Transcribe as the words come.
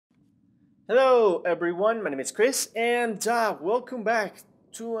Hello, everyone. My name is Chris, and welcome back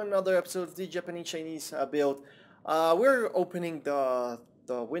to another episode of the Japanese Chinese build. We're opening the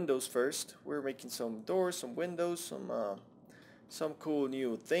windows first. We're making some doors, some windows, some cool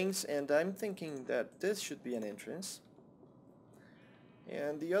new things, and I'm thinking that this should be an entrance,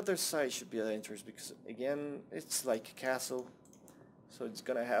 and the other side should be an entrance because again, it's like a castle, so it's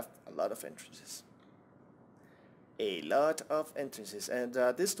gonna have a lot of entrances. And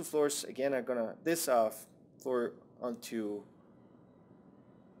these two floors again are gonna floor onto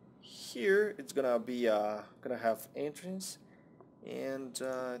here. It's gonna be gonna have entrance, and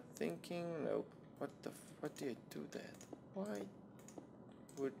thinking, nope, what did I do that? Why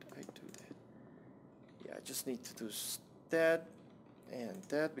would I do that? Yeah, I just need to do that and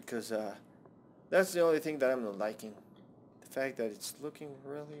that because that's the only thing that I'm not liking, the fact that it's looking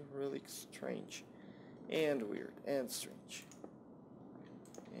really strange and weird and strange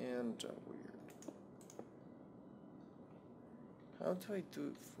and weird. How do I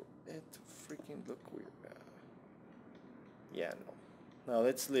do for it to freaking look weird? Yeah, no. No,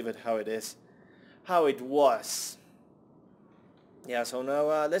 let's leave it how it is. How it was. Yeah, so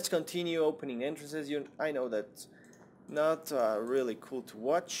now let's continue opening entrances. I know that's not really cool to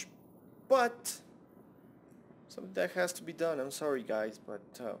watch, but something that has to be done. I'm sorry, guys, but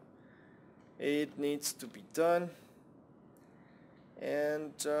it needs to be done.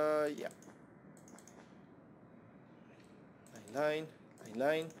 And yeah. Line,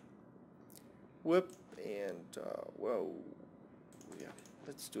 line, whoop, and whoa. Yeah,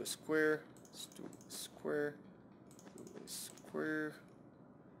 let's do a square. Let's do a square. Do a square.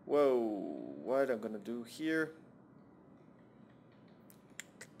 Whoa, what I'm gonna do here?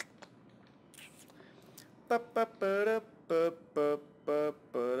 I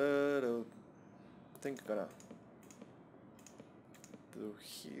think I'm gonna do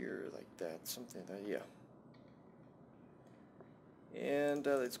here like that, something like that, yeah. And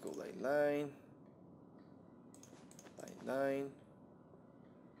let's go line, line,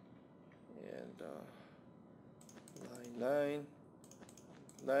 and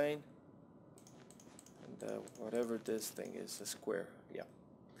line, and whatever this thing is, a square, yeah.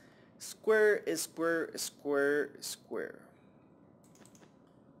 Square is square, square, square.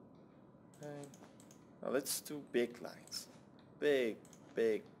 Okay. Now let's do big lines, big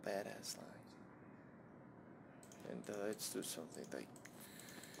badass lines, and let's do something like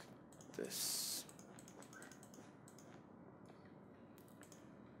this.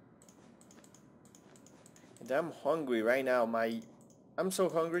 And I'm hungry right now. I'm so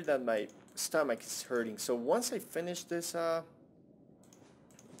hungry that my stomach is hurting. So once I finish this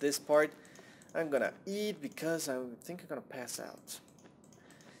part, I'm gonna eat because I think I'm gonna pass out.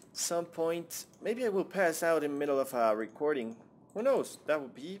 Some point, maybe I will pass out in the middle of a recording. Who knows? That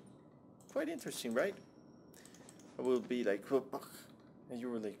would be quite interesting, right? I will be like, and you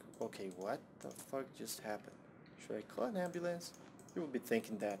were like, okay, what the fuck just happened? Should I call an ambulance? You will be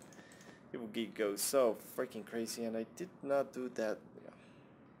thinking that. It will go so freaking crazy, and I did not do that. Yeah.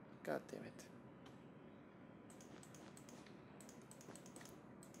 God damn it.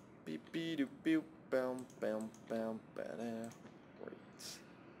 Beep beep doop beep bam bam bam bada. Wait.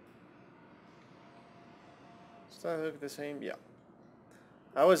 Does that look the same? Yeah.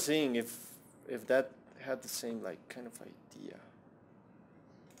 I was seeing if that had the same like kind of idea.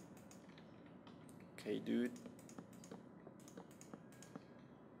 Okay, dude.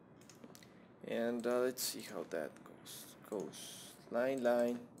 And let's see how that goes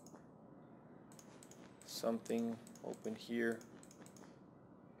line, something open here.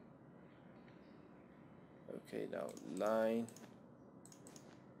 Okay, now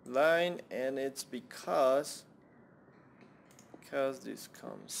line, and it's because this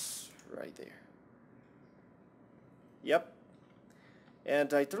comes right there. Yep.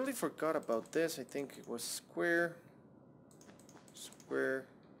 And I totally forgot about this. I think it was square,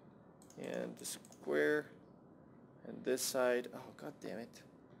 and the square, and this side. Oh, god damn it.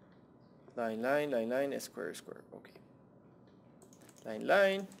 Line, square. Okay.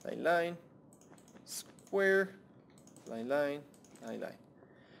 Line, square, line.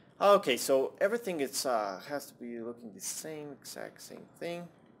 Okay, so everything is has to be looking the same, exact same thing,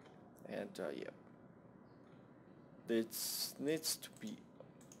 and yeah, this needs to be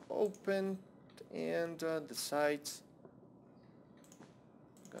opened, and the sides.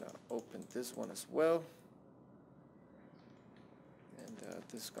 I'm gonna open this one as well, and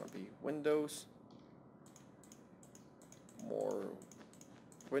this is gonna be windows, more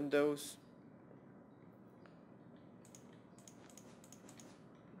windows,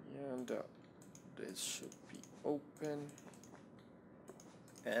 and this should be open.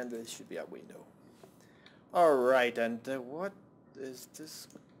 And there should be a window. Alright, and what is this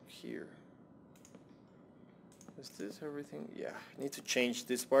here? Is this everything? Yeah, I need to change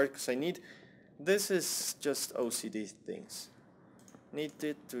this part because I need... This is just OCD things. Need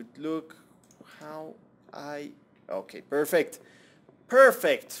it to look how I... Okay, perfect.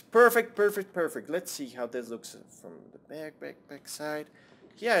 Perfect. Perfect, perfect, perfect. Let's see how this looks from the back side.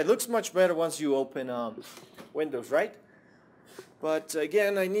 Yeah, it looks much better once you open Windows, right? But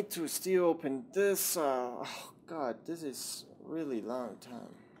again, I need to still open this. Oh God, this is really long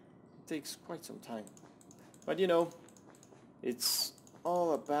time. It takes quite some time. But you know, it's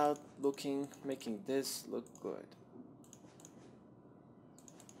all about making this look good.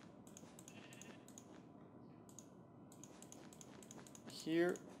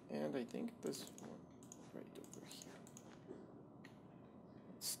 Here, and I think this one right over here.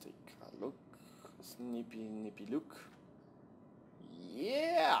 Let's take a look. Snippy look.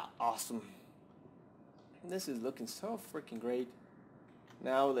 Yeah, awesome. This is looking so freaking great.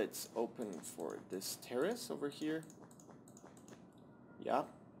 Now let's open for this terrace over here. Yeah.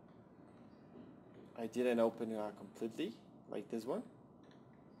 I didn't open it completely like this one.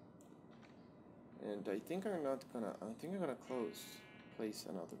 And I think I'm gonna place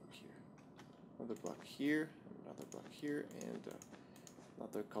another here. Another block here, another block here, and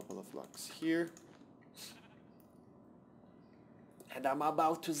another couple of blocks here. And I'm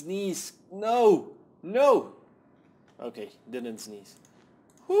about to sneeze. No! No! Okay, didn't sneeze.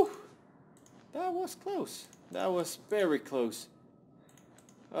 Whew! That was close. That was very close.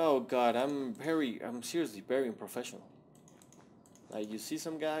 Oh God, I'm seriously very unprofessional. Like, you see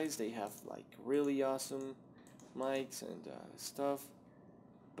some guys, they have like really awesome mics and stuff.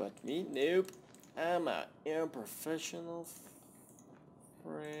 But me, nope. I'm a unprofessional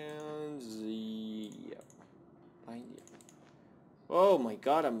frenzy. Oh my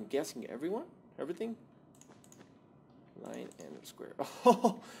God, I'm guessing everything? Line and square.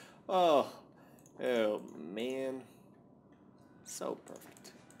 Oh man. So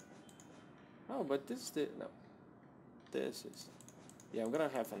perfect. Oh, but this is this is, yeah, I'm gonna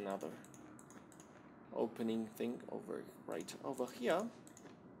have another opening thing right over here.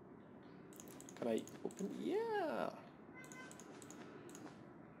 Can I open? Yeah.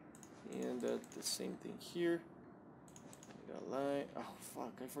 And the same thing here. A line. Oh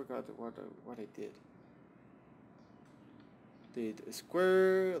fuck! I forgot what I did. Did a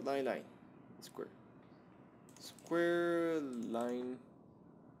square line, square, square line,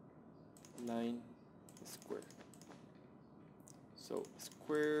 square. So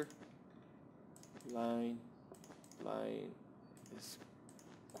square line,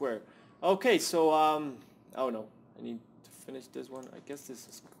 square. Okay, so oh no, I need to finish this one. I guess this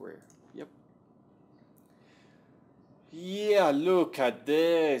is square. Yep. Yeah, look at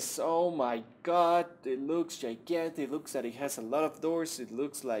this. Oh my God, it looks gigantic. It looks that it has a lot of doors. It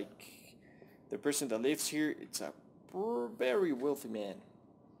looks like the person that lives here, it's a very wealthy man.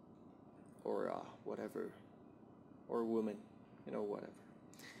 Or whatever. Or woman. You know, whatever.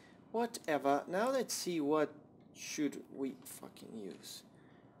 Whatever. Now let's see what should we fucking use.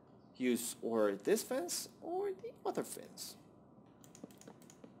 Use or this fence or the other fence.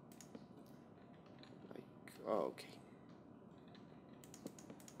 Like, oh, okay.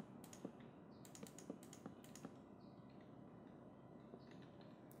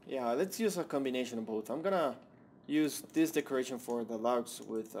 Yeah, let's use a combination of both. I'm gonna use this decoration for the logs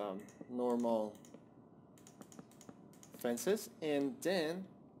with normal fences, and then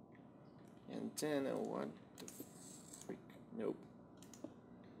what the freak? Nope.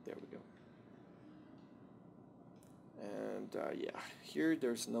 There we go. And yeah, here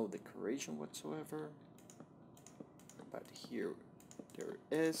there's no decoration whatsoever, but here there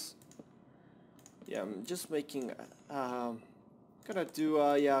is. Yeah, I'm just making gonna do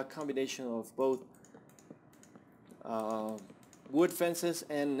a combination of both wood fences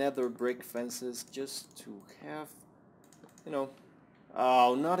and nether brick fences, just to have, you know.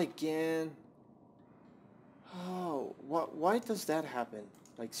 Oh, not again. Oh, why does that happen?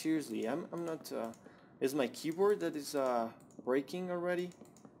 Like, seriously, I'm not is my keyboard that is breaking already?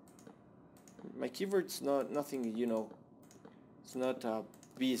 My keyboard's nothing, you know. It's not a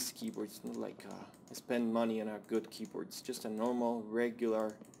beast keyboard. It's not like I spend money on a good keyboard. It's just a normal,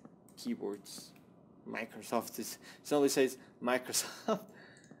 regular keyboards. Microsoft is. It only says Microsoft.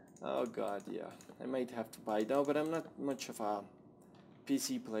 Oh God, yeah. I might have to buy it now, but I'm not much of a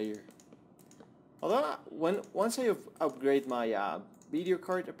PC player. Although once I upgrade my video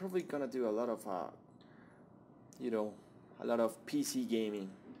card, I'm probably gonna do a lot of you know, a lot of PC gaming,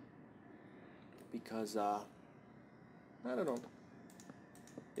 because I don't know.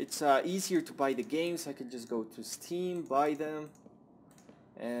 It's easier to buy the games. I can just go to Steam, buy them,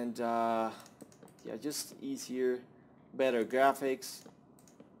 and yeah, just easier, better graphics.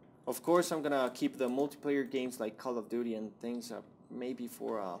 Of course, I'm gonna keep the multiplayer games like Call of Duty and things maybe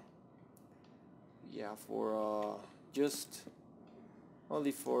for yeah, for just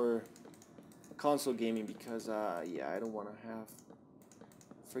only for console gaming, because yeah, I don't want to have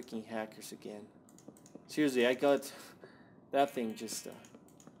freaking hackers again. Seriously, I got that thing just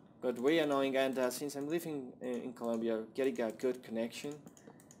got way annoying, and since I'm living in Colombia, getting a good connection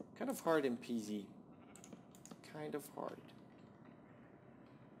kind of hard in PC. Kind of hard.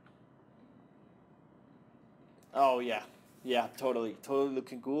 Oh yeah, yeah, totally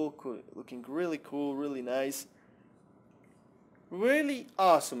looking cool, looking really cool, really nice, really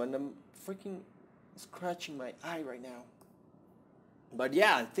awesome, and I'm freaking scratching my eye right now. But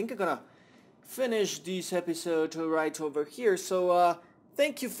yeah, I think I'm gonna finish this episode right over here. So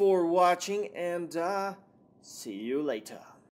thank you for watching, and see you later.